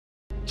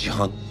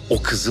Cihan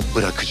o kızı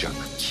bırakacak.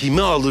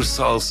 Kimi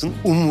alırsa alsın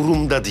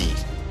umurumda değil.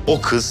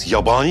 O kız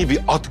yabani bir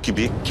at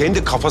gibi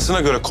kendi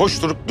kafasına göre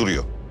koşturup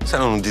duruyor.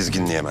 Sen onu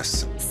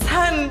dizginleyemezsin.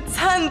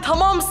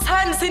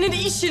 Senin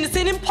işin,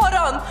 senin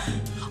paran.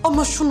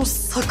 Ama şunu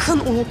sakın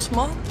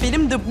unutma.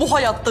 Benim de bu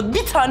hayatta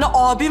bir tane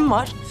abim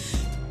var.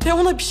 Ve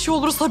ona bir şey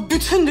olursa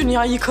bütün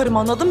dünyayı yıkarım,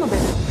 anladın mı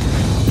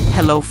beni?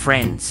 Hello,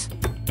 friends.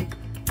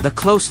 The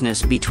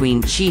closeness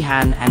between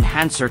Cihan and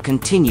Hançer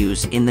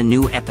continues in the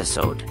new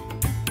episode.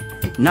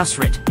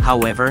 Nusret,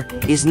 however,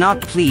 is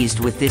not pleased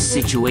with this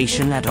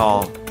situation at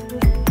all.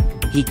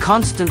 He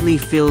constantly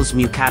fills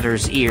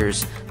Mukadder's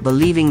ears,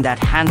 believing that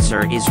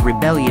Hançer is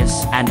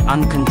rebellious and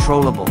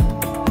uncontrollable.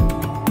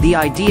 The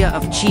idea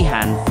of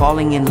Cihan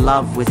falling in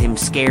love with him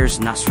scares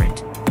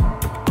Nusret.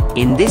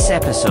 In this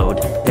episode,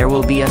 there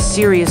will be a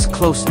serious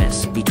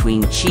closeness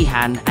between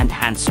Cihan and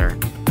Hançer.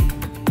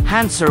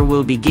 Hançer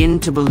will begin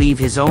to believe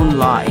his own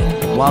lie,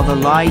 while the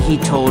lie he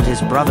told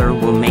his brother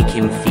will make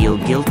him feel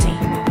guilty.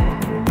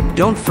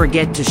 Don't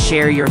forget to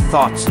share your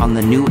thoughts on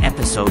the new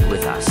episode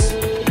with us.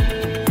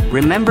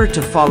 Remember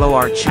to follow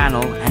our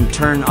channel and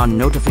turn on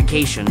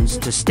notifications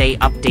to stay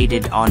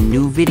updated on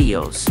new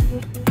videos.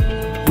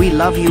 We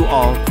love you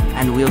all,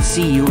 and we'll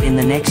see you in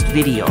the next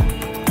video.